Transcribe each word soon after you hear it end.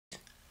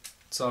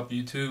What's up,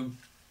 YouTube?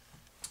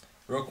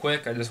 Real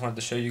quick, I just wanted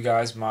to show you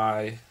guys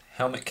my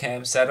helmet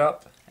cam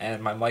setup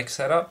and my mic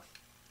setup.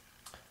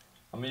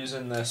 I'm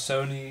using the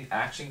Sony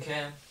action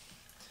cam.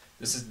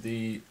 This is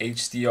the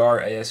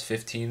HDR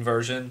AS15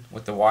 version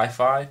with the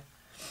Wi-Fi.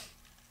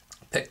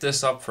 Picked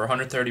this up for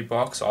 130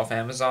 bucks off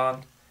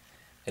Amazon.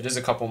 It is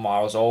a couple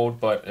models old,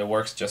 but it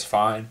works just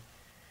fine.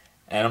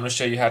 And I'm going to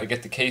show you how to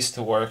get the case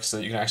to work so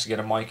that you can actually get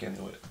a mic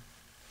into it.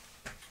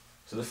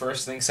 So the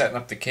first thing, setting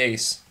up the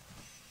case,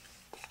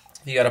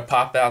 you got to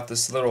pop out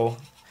this little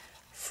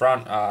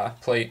front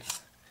plate.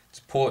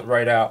 Just pull it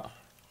right out.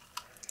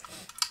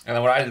 And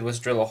then what I did was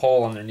drill a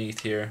hole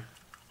underneath here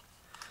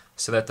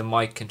so that the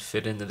mic can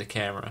fit into the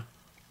camera.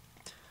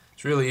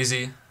 It's really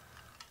easy.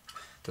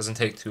 Doesn't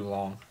take too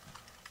long.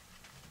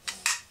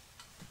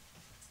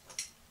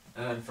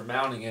 And then for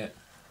mounting it,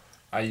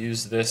 I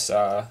use this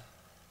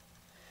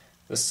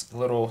this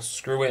little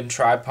screw-in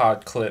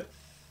tripod clip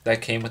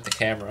that came with the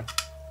camera.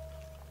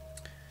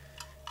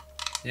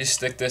 You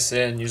stick this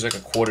in, use like a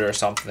quarter or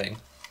something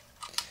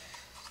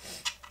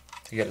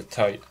to get it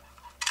tight.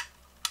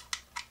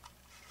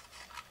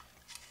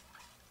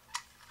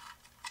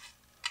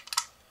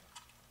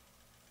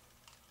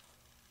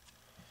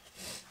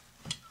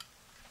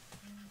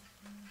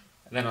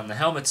 And then on the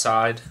helmet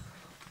side,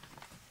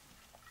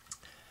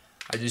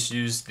 I just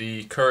used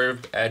the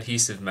curved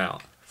adhesive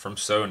mount from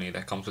Sony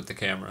that comes with the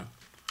camera.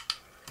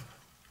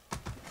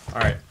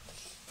 Alright.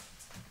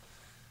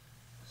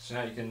 So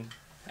now you can,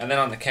 and then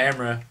on the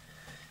camera,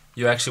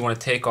 you actually want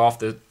to take off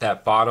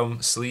that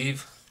bottom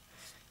sleeve.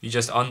 You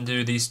just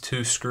undo these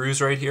two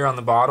screws right here on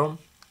the bottom,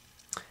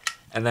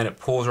 and then it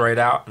pulls right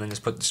out, and then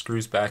just put the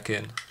screws back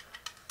in.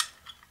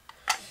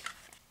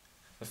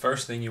 The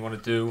first thing you want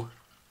to do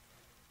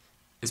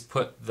is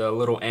put the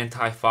little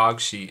anti-fog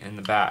sheet in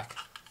the back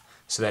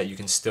so that you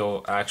can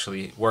still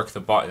actually work the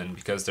button,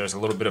 because there's a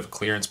little bit of a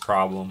clearance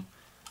problem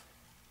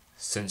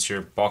since your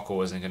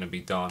buckle isn't going to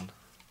be done.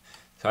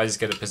 So I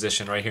just get it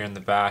positioned right here in the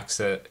back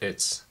so that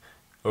it's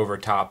over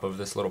top of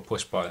this little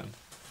push button.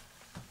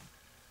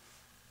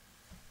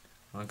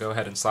 I'll go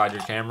ahead and slide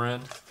your camera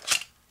in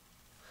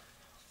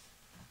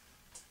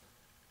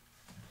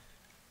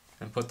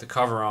and put the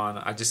cover on.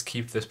 I just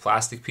keep this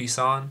plastic piece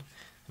on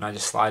and I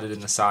just slide it in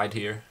the side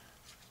here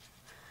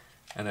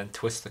and then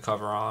twist the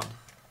cover on.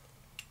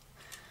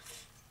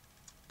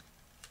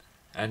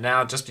 And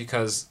now, just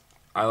because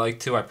I like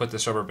to, I put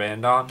this rubber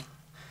band on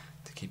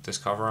to keep this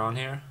cover on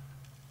here.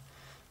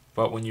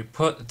 But when you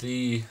put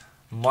the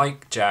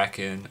mic jack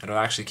in, it'll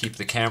actually keep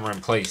the camera in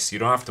place. You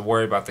don't have to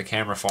worry about the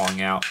camera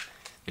falling out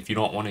if you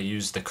don't want to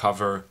use the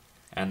cover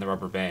and the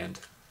rubber band.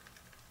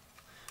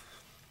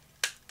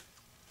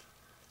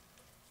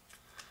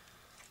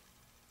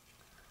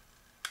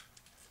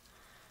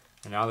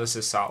 And now this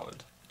is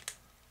solid.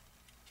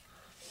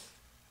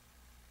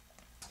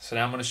 So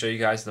now I'm going to show you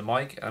guys the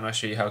mic, and I'll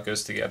show you how it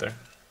goes together.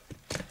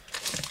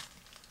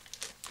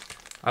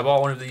 I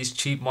bought one of these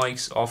cheap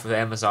mics off of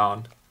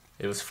Amazon.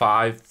 It was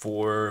 5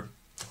 for,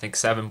 I think,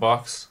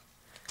 $7.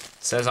 It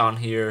says on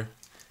here,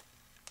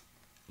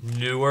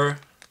 newer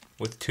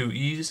with 2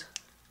 E's.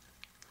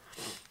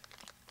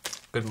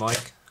 Good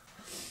mic.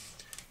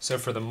 So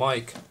for the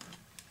mic,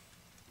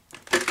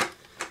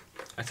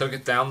 I took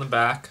it down the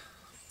back.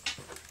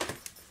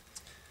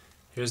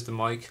 Here's the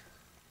mic.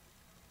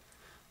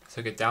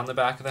 Took it down the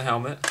back of the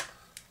helmet.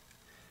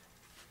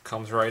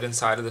 Comes right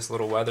inside of this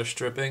little weather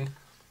stripping.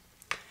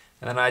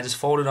 And then I just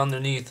fold it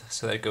underneath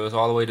so that it goes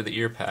all the way to the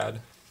ear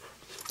pad.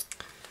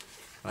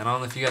 And I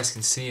don't know if you guys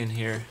can see in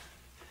here.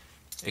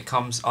 It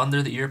comes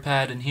under the ear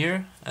pad in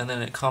here, and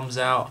then it comes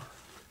out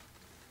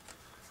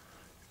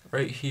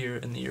right here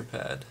in the ear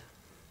pad.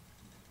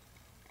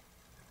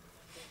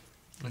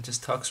 It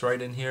just tucks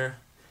right in here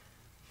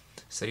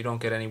so you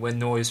don't get any wind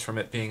noise from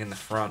it being in the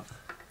front.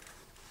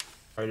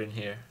 Right in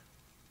here.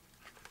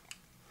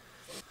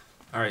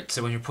 Alright,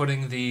 so when you're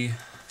putting the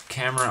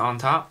camera on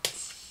top,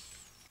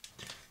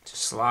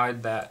 just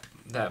slide that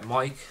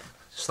mic,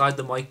 slide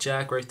the mic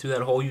jack right through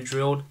that hole you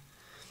drilled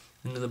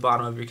into the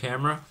bottom of your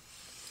camera.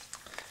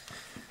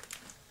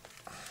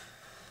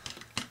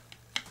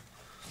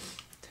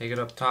 Take it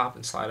up top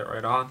and slide it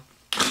right on.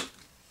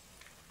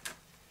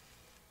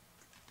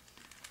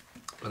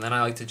 And then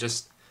I like to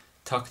just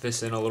tuck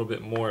this in a little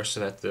bit more so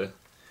that the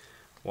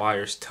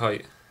wire's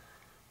tight.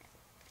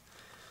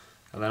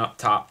 And then up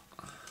top,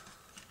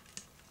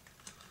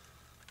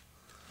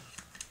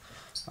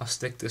 I'll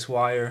stick this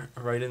wire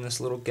right in this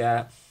little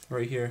gap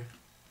right here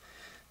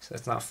so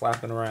it's not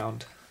flapping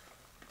around.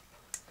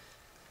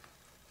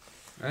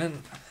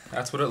 And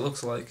that's what it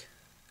looks like.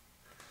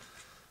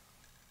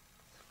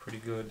 Pretty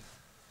good.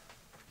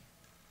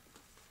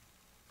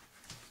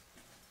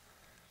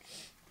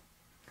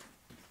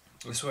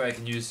 This way I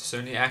can use the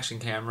Sony action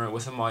camera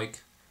with a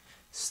mic,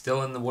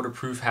 still in the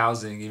waterproof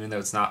housing, even though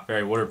it's not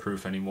very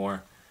waterproof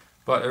anymore.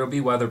 But it'll be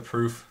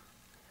weatherproof,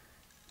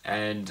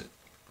 and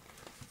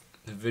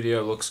the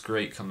video looks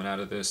great coming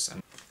out of this,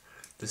 and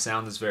the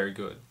sound is very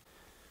good.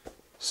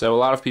 So a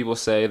lot of people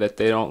say that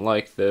they don't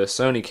like the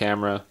Sony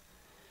camera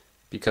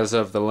because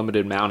of the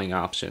limited mounting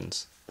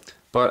options.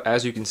 But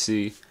as you can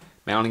see,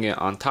 mounting it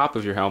on top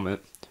of your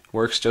helmet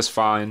works just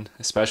fine,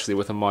 especially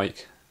with a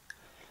mic.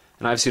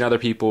 And I've seen other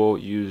people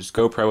use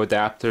GoPro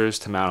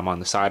adapters to mount them on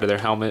the side of their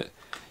helmet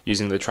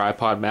using the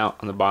tripod mount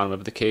on the bottom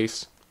of the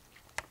case.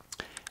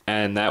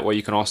 And that way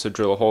you can also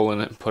drill a hole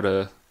in it and put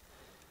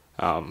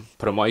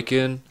a mic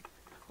in,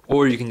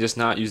 or you can just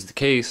not use the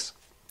case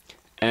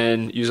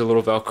and use a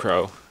little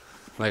Velcro,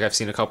 like I've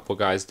seen a couple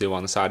guys do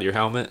on the side of your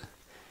helmet,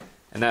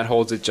 and that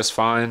holds it just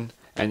fine,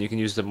 and you can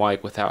use the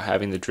mic without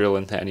having to drill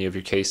into any of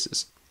your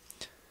cases.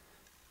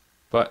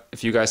 But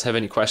if you guys have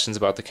any questions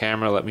about the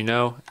camera, let me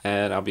know,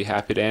 and I'll be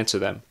happy to answer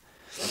them.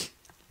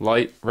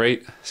 Like,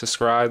 rate,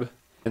 subscribe,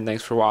 and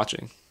thanks for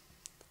watching.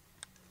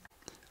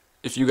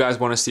 If you guys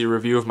want to see a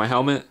review of my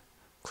helmet,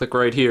 click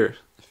right here.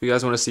 If you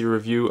guys want to see a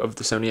review of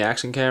the Sony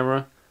action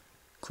camera,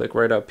 click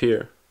right up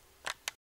here.